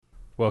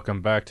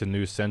Welcome back to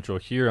News Central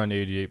here on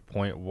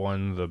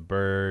 88.1 The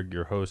Berg.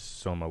 Your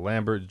host, Soma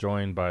Lambert,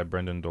 joined by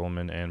Brendan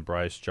Dolman and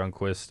Bryce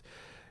Junquist.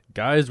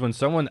 Guys, when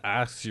someone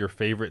asks your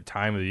favorite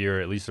time of the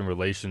year, at least in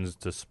relations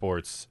to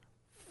sports,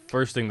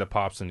 first thing that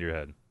pops into your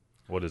head,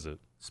 what is it?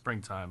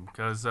 Springtime,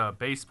 because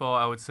baseball,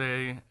 I would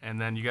say,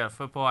 and then you got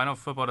football. I know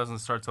football doesn't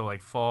start till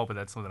like fall, but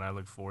that's something I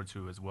look forward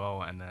to as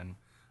well. And then,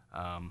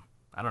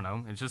 I don't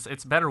know,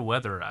 it's better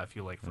weather, I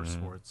feel like, for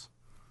sports.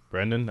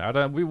 Brendan, I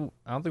don't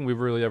think we've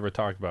really ever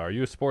talked about. Are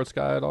you a sports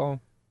guy at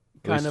all?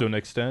 At least to an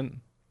extent.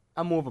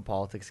 I'm more of a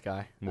politics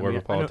guy. More of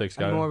a politics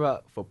guy. I'm more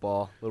about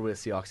football, a little bit of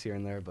Seahawks here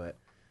and there, but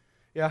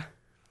yeah.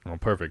 Well,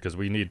 perfect, because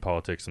we need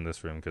politics in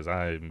this room, because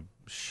I'm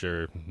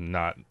sure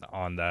not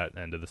on that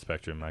end of the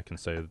spectrum. I can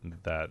say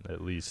that at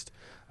least.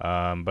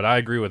 But I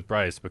agree with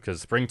Bryce,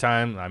 because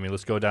springtime, I mean,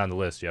 let's go down the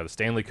list. You have the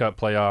Stanley Cup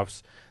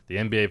playoffs, the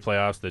NBA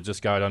playoffs that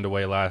just got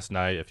underway last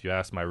night. If you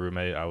ask my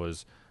roommate, I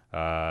was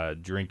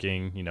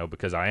drinking,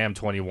 because I am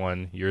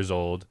 21 years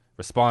old,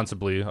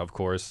 responsibly, of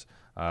course,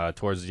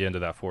 towards the end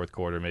of that fourth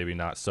quarter, maybe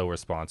not so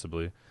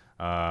responsibly.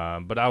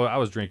 But I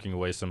was drinking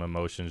away some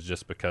emotions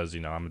just because,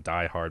 I'm a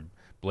diehard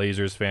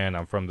Blazers fan.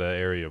 I'm from the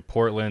area of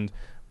Portland.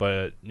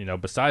 But,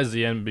 besides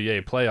the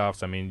NBA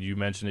playoffs, I mean, you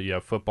mentioned it, you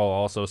have football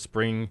also.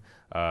 Spring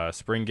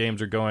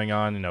games are going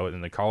on,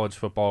 in the college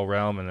football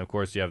realm. And, of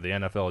course, you have the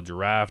NFL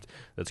draft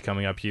that's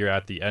coming up here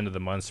at the end of the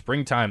month.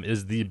 Springtime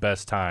is the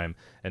best time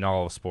in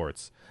all of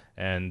sports.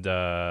 And,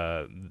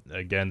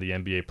 again, the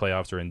NBA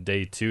playoffs are in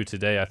day 2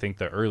 today. I think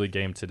the early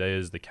game today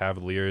is the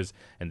Cavaliers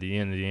and the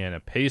Indiana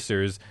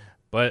Pacers.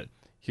 But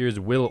here's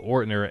Will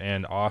Ortner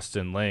and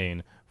Austin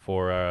Lane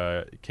for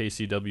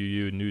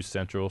KCWU News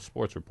Central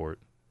Sports Report.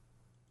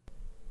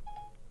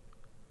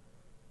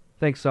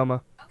 Thanks,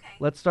 Selma.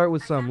 Let's start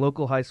with some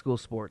local high school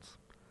sports.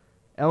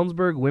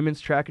 Ellensburg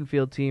women's track and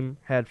field team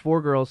had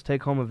 4 girls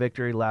take home a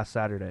victory last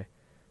Saturday.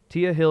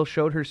 Tia Hill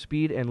showed her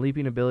speed and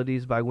leaping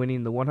abilities by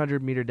winning the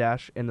 100-meter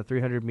dash and the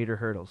 300-meter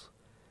hurdles.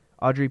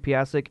 Audrey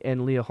Piasek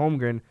and Leah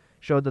Holmgren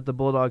showed that the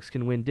Bulldogs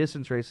can win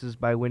distance races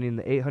by winning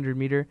the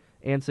 800-meter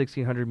and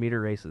 1600-meter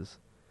races.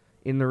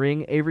 In the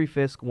ring, Avery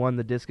Fisk won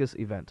the discus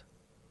event.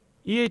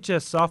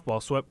 EHS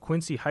softball swept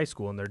Quincy High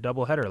School in their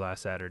doubleheader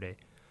last Saturday.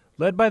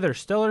 Led by their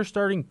stellar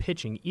starting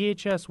pitching,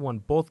 EHS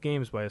won both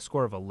games by a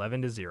score of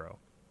 11-0.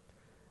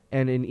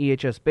 And in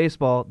EHS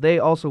baseball, they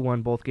also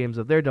won both games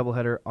of their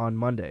doubleheader on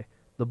Monday.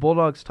 The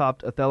Bulldogs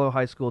topped Othello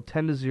High School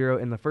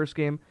 10-0 in the first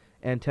game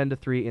and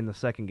 10-3 in the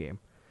second game.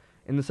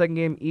 In the second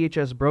game,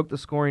 EHS broke the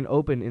scoring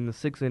open in the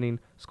 6th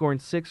inning, scoring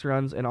 6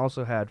 runs and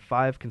also had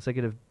 5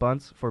 consecutive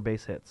bunts for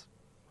base hits.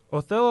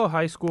 Othello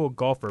High School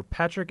golfer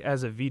Patrick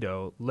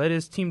Azevedo led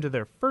his team to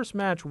their first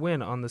match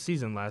win on the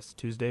season last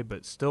Tuesday,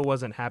 but still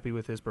wasn't happy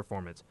with his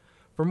performance.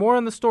 For more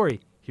on the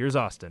story, here's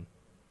Austin.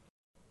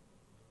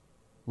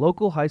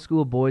 Local high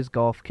school boys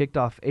golf kicked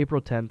off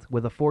April 10th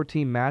with a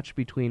 4-team match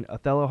between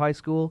Othello High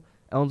School,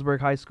 Ellensburg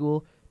High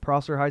School,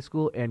 Prosser High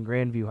School, and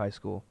Grandview High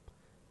School.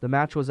 The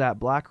match was at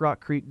Black Rock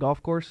Creek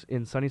Golf Course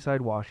in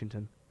Sunnyside,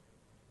 Washington.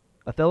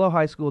 Othello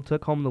High School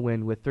took home the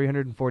win with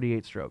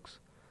 348 strokes.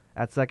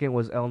 At second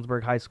was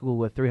Ellensburg High School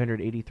with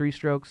 383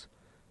 strokes.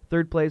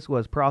 Third place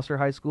was Prosser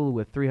High School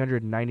with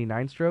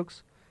 399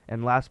 strokes.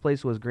 And last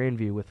place was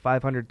Grandview with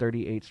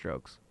 538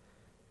 strokes.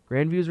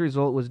 Grandview's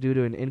result was due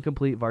to an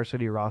incomplete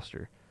varsity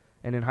roster.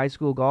 And in high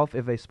school golf,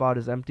 if a spot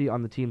is empty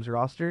on the team's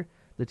roster,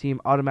 the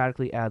team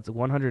automatically adds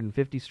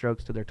 150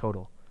 strokes to their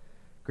total.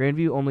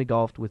 Grandview only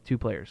golfed with 2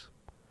 players.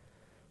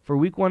 For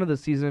week 1 of the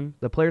season,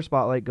 the player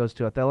spotlight goes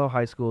to Othello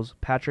High School's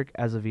Patrick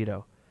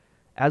Azevedo.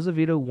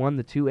 Azevedo won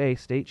the 2A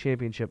state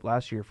championship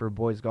last year for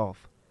boys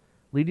golf.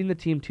 Leading the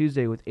team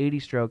Tuesday with 80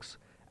 strokes,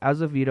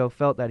 Azevedo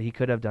felt that he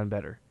could have done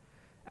better.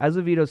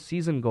 Azevedo's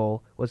season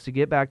goal was to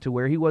get back to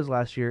where he was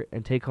last year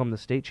and take home the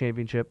state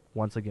championship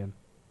once again.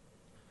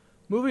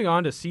 Moving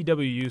on to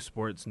CWU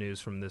sports news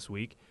from this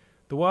week,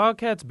 the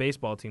Wildcats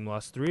baseball team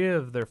lost 3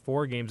 of their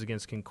 4 games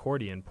against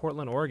Concordia in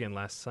Portland, Oregon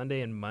last Sunday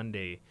and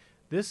Monday.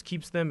 This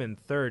keeps them in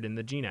 3rd in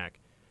the GNAC.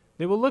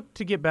 They will look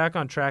to get back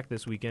on track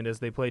this weekend as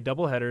they play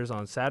doubleheaders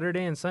on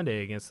Saturday and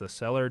Sunday against the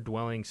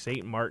cellar-dwelling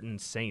St. Martin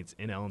Saints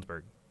in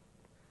Ellensburg.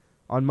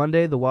 On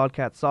Monday, the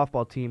Wildcats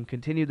softball team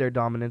continued their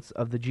dominance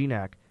of the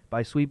GNAC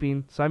by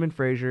sweeping Simon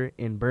Fraser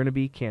in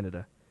Burnaby,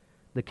 Canada.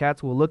 The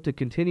Cats will look to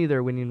continue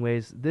their winning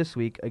ways this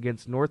week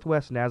against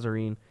Northwest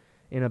Nazarene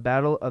in a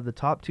battle of the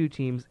top 2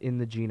 teams in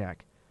the GNAC.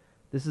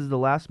 This is the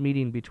last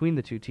meeting between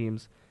the 2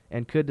 teams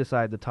and could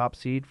decide the top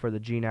seed for the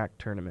GNAC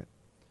tournament.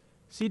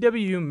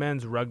 CWU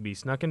men's rugby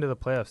snuck into the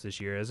playoffs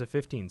this year as a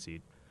 15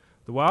 seed.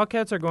 The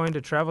Wildcats are going to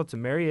travel to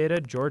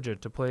Marietta, Georgia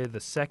to play the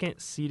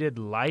 2nd-seeded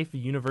Life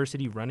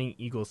University Running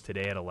Eagles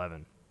today at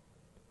 11.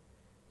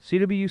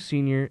 CWU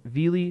senior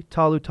Vili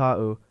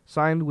Taluta'u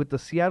signed with the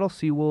Seattle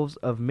Seawolves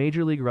of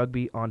Major League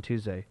Rugby on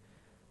Tuesday.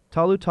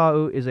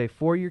 Taluta'u is a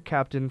 4-year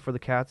captain for the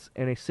Cats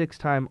and a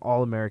 6-time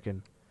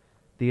All-American.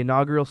 The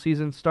inaugural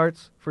season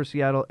starts for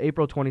Seattle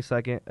April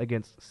 22nd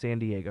against San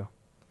Diego.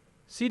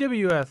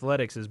 CWU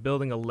Athletics is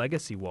building a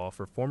legacy wall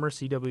for former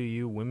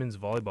CWU women's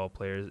volleyball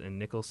players in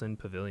Nicholson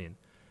Pavilion.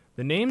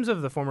 The names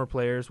of the former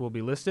players will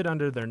be listed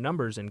under their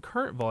numbers, and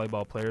current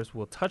volleyball players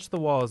will touch the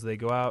wall as they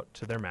go out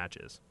to their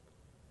matches.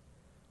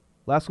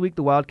 Last week,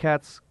 the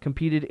Wildcats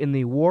competed in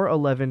the War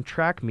 11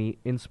 track meet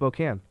in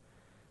Spokane.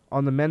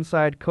 On the men's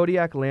side,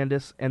 Kodiak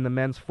Landis and the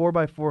men's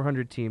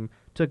 4x400 team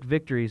took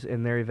victories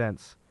in their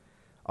events.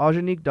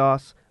 Ajanique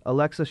Das,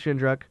 Alexa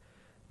Shindruk,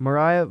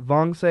 Mariah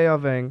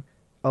Vongseaveng,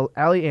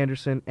 Ali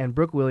Anderson, and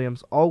Brooke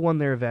Williams all won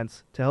their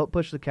events to help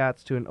push the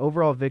Cats to an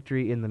overall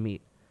victory in the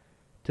meet.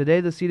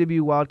 Today, the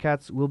CW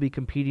Wildcats will be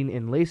competing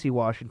in Lacey,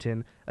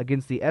 Washington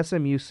against the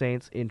SMU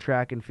Saints in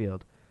track and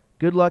field.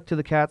 Good luck to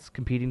the Cats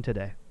competing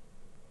today.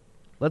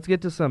 Let's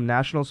get to some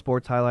national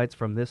sports highlights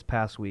from this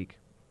past week.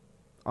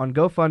 On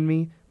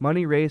GoFundMe,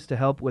 money raised to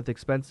help with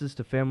expenses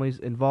to families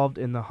involved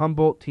in the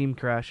Humboldt team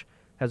crash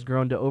has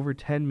grown to over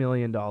 $10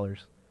 million.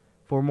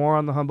 For more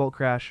on the Humboldt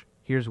crash,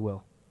 here's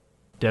Will.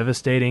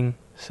 Devastating,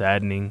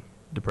 saddening,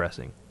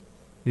 depressing.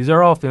 These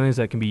are all feelings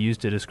that can be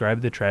used to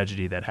describe the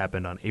tragedy that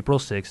happened on April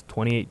 6,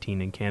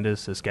 2018 in Canada's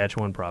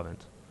Saskatchewan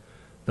province.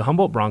 The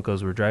Humboldt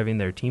Broncos were driving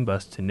their team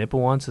bus to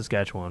Nipawin,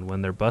 Saskatchewan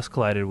when their bus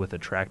collided with a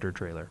tractor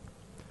trailer.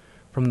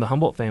 From the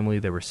Humboldt family,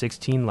 there were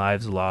 16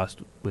 lives lost,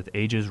 with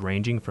ages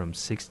ranging from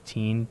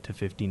 16 to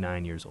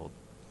 59 years old.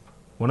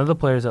 One of the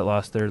players that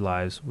lost their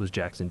lives was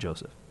Jackson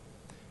Joseph.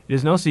 It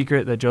is no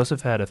secret that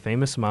Joseph had a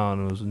famous smile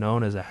and was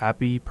known as a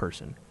happy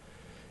person.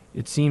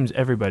 It seems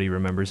everybody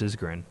remembers his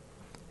grin.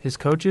 His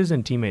coaches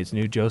and teammates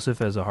knew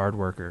Joseph as a hard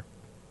worker.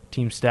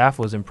 Team staff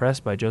was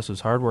impressed by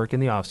Joseph's hard work in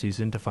the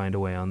offseason to find a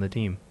way on the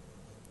team.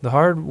 The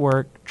hard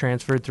work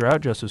transferred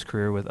throughout Joseph's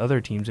career with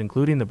other teams,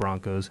 including the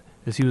Broncos,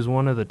 as he was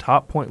one of the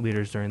top point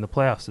leaders during the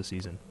playoffs this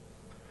season.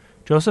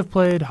 Joseph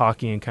played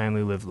hockey and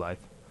kindly lived life.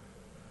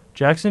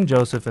 Jackson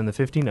Joseph and the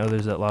 15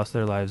 others that lost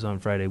their lives on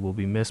Friday will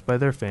be missed by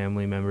their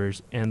family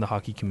members and the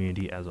hockey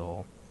community as a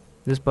whole.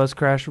 This bus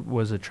crash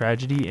was a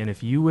tragedy, and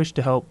if you wish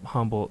to help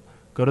Humboldt,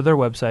 go to their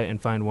website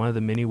and find one of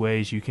the many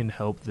ways you can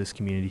help this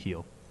community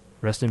heal.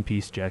 Rest in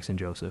peace, Jackson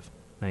Joseph,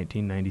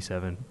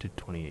 1997 to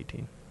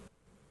 2018.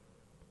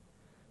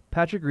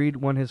 Patrick Reed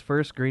won his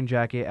first green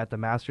jacket at the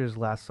Masters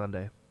last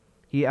Sunday.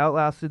 He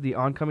outlasted the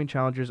oncoming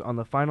challengers on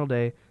the final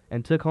day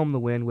and took home the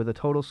win with a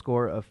total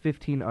score of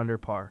 15 under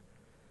par.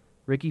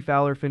 Ricky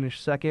Fowler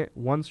finished second,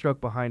 one stroke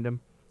behind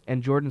him,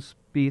 and Jordan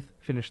Spieth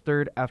finished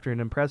third after an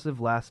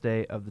impressive last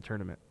day of the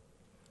tournament.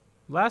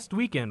 Last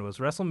weekend was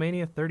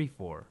WrestleMania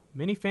 34.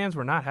 Many fans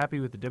were not happy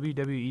with the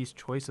WWE's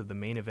choice of the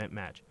main event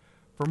match.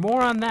 For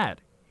more on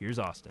that, here's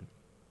Austin.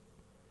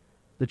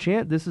 The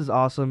chant "This is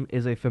awesome"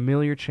 is a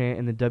familiar chant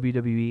in the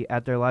WWE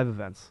at their live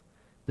events.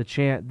 The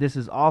chant "This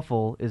is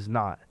awful" is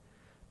not.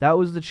 That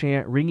was the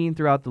chant ringing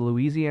throughout the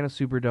Louisiana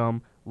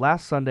Superdome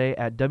last Sunday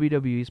at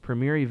WWE's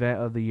premier event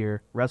of the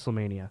year,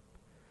 WrestleMania.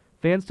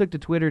 Fans took to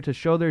Twitter to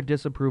show their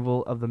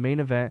disapproval of the main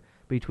event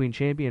between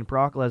champion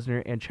Brock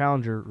Lesnar and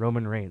challenger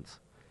Roman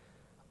Reigns.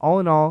 All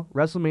in all,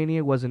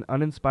 WrestleMania was an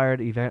uninspired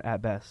event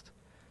at best.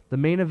 The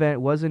main event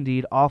was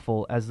indeed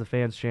awful, as the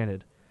fans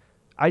chanted.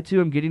 I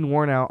too am getting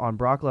worn out on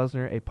Brock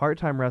Lesnar, a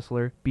part-time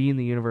wrestler, being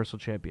the Universal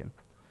Champion.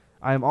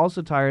 I am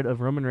also tired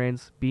of Roman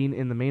Reigns being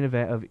in the main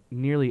event of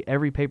nearly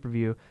every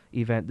pay-per-view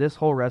event this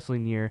whole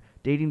wrestling year,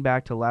 dating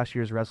back to last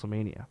year's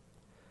WrestleMania.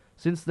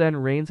 Since then,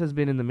 Reigns has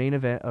been in the main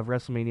event of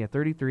WrestleMania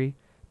 33,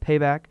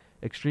 Payback,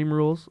 Extreme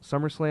Rules,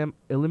 SummerSlam,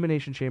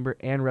 Elimination Chamber,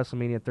 and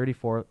WrestleMania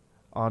 34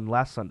 on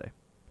last Sunday.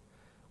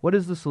 What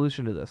is the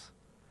solution to this?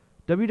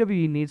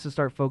 WWE needs to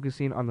start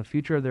focusing on the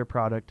future of their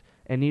product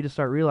and need to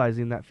start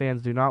realizing that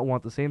fans do not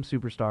want the same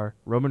superstar,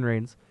 Roman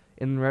Reigns,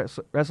 in the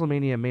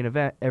WrestleMania main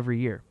event every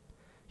year.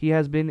 He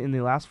has been in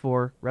the last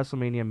 4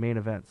 WrestleMania main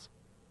events.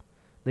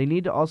 They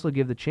need to also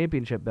give the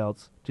championship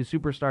belts to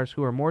superstars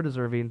who are more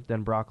deserving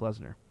than Brock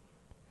Lesnar.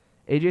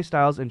 AJ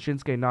Styles and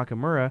Shinsuke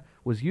Nakamura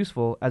was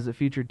useful as it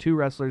featured 2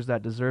 wrestlers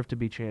that deserve to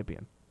be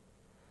champion.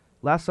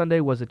 Last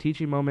Sunday was a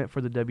teaching moment for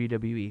the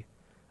WWE.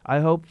 I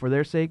hope, for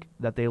their sake,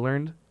 that they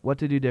learned what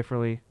to do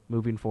differently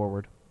moving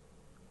forward.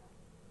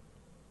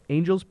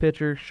 Angels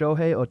pitcher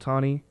Shohei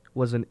Ohtani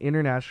was an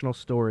international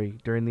story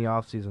during the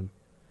offseason.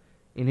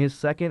 In his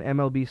second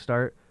MLB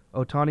start,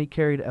 Ohtani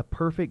carried a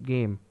perfect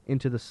game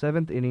into the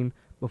 7th inning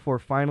before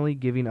finally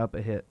giving up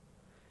a hit.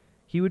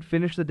 He would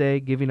finish the day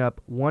giving up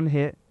 1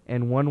 hit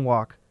and 1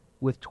 walk,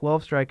 with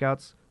 12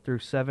 strikeouts through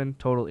 7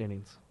 total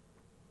innings.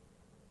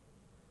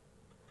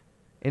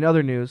 In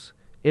other news,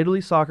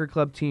 Italy soccer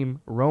club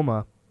team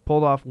Roma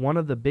pulled off one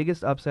of the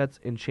biggest upsets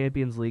in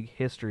Champions League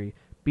history,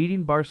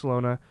 beating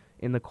Barcelona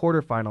in the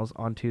quarterfinals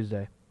on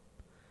Tuesday.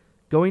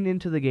 Going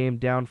into the game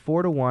down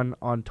 4-1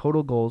 on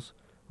total goals,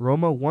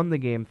 Roma won the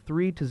game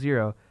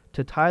 3-0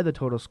 to tie the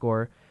total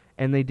score,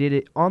 and they did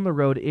it on the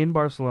road in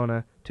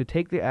Barcelona to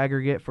take the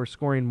aggregate for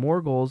scoring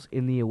more goals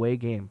in the away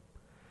game.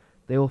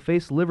 They will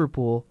face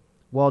Liverpool,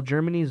 while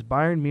Germany's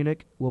Bayern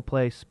Munich will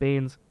play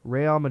Spain's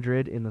Real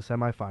Madrid in the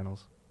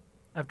semifinals.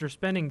 After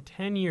spending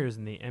 10 years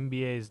in the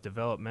NBA's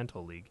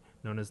developmental league,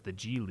 known as the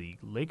G League,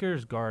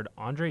 Lakers guard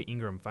Andre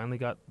Ingram finally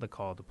got the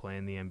call to play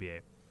in the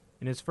NBA.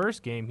 In his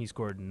first game, he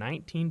scored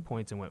 19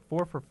 points and went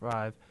 4 for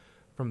 5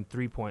 from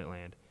three-point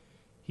land.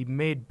 He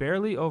made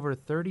barely over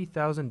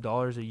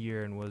 $30,000 a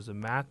year and was a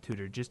math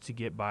tutor just to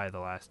get by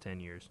the last 10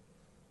 years.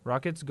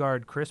 Rockets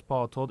guard Chris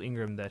Paul told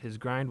Ingram that his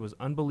grind was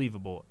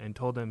unbelievable and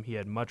told him he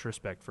had much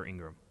respect for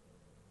Ingram.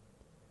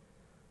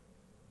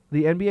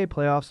 The NBA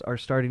playoffs are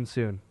starting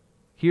soon.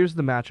 Here's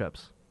the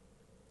matchups.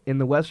 In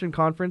the Western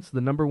Conference,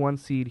 the number 1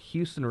 seed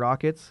Houston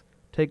Rockets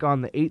take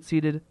on the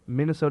 8-seeded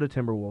Minnesota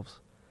Timberwolves.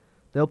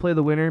 They'll play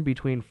the winner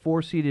between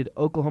 4-seeded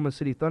Oklahoma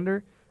City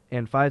Thunder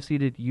and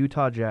 5-seeded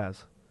Utah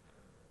Jazz.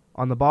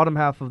 On the bottom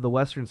half of the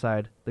Western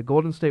side, the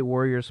Golden State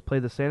Warriors play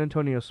the San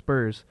Antonio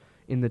Spurs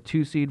in the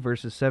 2-seed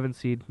versus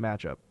 7-seed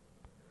matchup.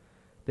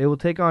 They will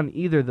take on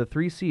either the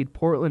 3-seed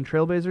Portland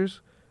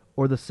Trailblazers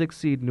or the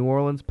 6-seed New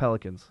Orleans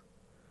Pelicans.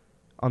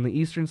 On the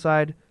Eastern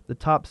side, the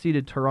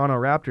top-seeded Toronto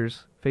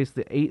Raptors face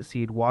the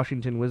 8-seed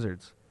Washington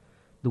Wizards.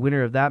 The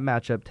winner of that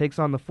matchup takes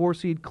on the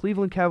 4-seed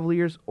Cleveland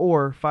Cavaliers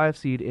or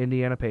 5-seed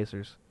Indiana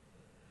Pacers.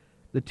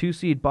 The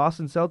 2-seed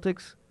Boston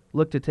Celtics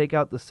look to take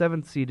out the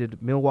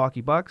 7th-seeded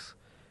Milwaukee Bucks,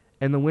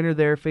 and the winner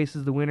there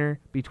faces the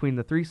winner between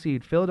the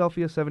 3-seed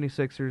Philadelphia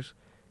 76ers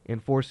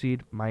and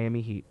 4-seed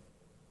Miami Heat.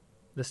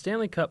 The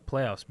Stanley Cup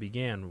playoffs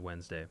began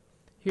Wednesday.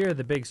 Here are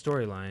the big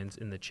storylines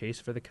in the chase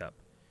for the Cup.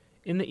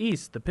 In the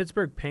East, the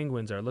Pittsburgh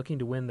Penguins are looking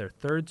to win their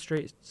 3rd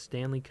straight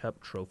Stanley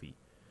Cup trophy.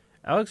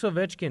 Alex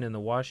Ovechkin and the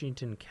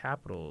Washington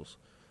Capitals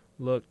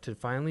look to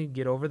finally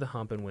get over the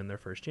hump and win their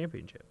first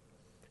championship.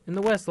 In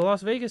the West, the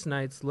Las Vegas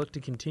Knights look to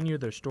continue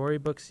their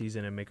storybook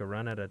season and make a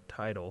run at a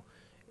title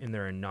in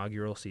their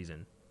inaugural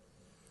season.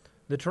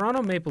 The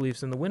Toronto Maple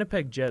Leafs and the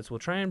Winnipeg Jets will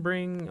try and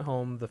bring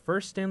home the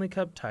first Stanley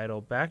Cup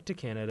title back to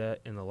Canada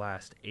in the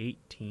last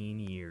 18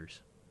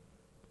 years.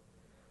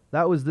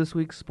 That was this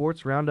week's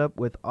Sports Roundup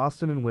with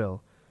Austin and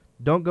Will.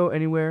 Don't go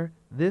anywhere.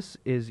 This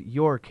is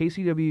your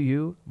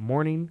KCWU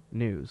Morning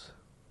News.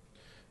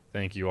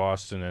 Thank you,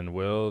 Austin and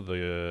Will.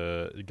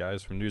 The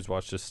guys from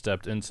Newswatch just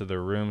stepped into the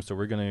room, so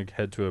we're going to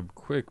head to a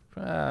quick,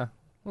 a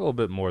little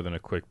bit more than a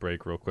quick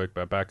break real quick.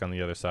 But back on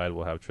the other side,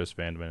 we'll have Tris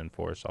Vandeman and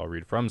Forrest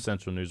Allreed from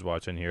Central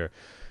Newswatch in here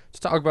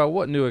to talk about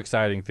what new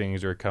exciting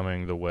things are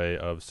coming the way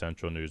of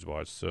Central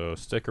Newswatch. So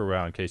stick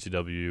around.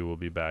 KCWU will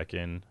be back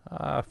in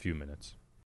a few minutes.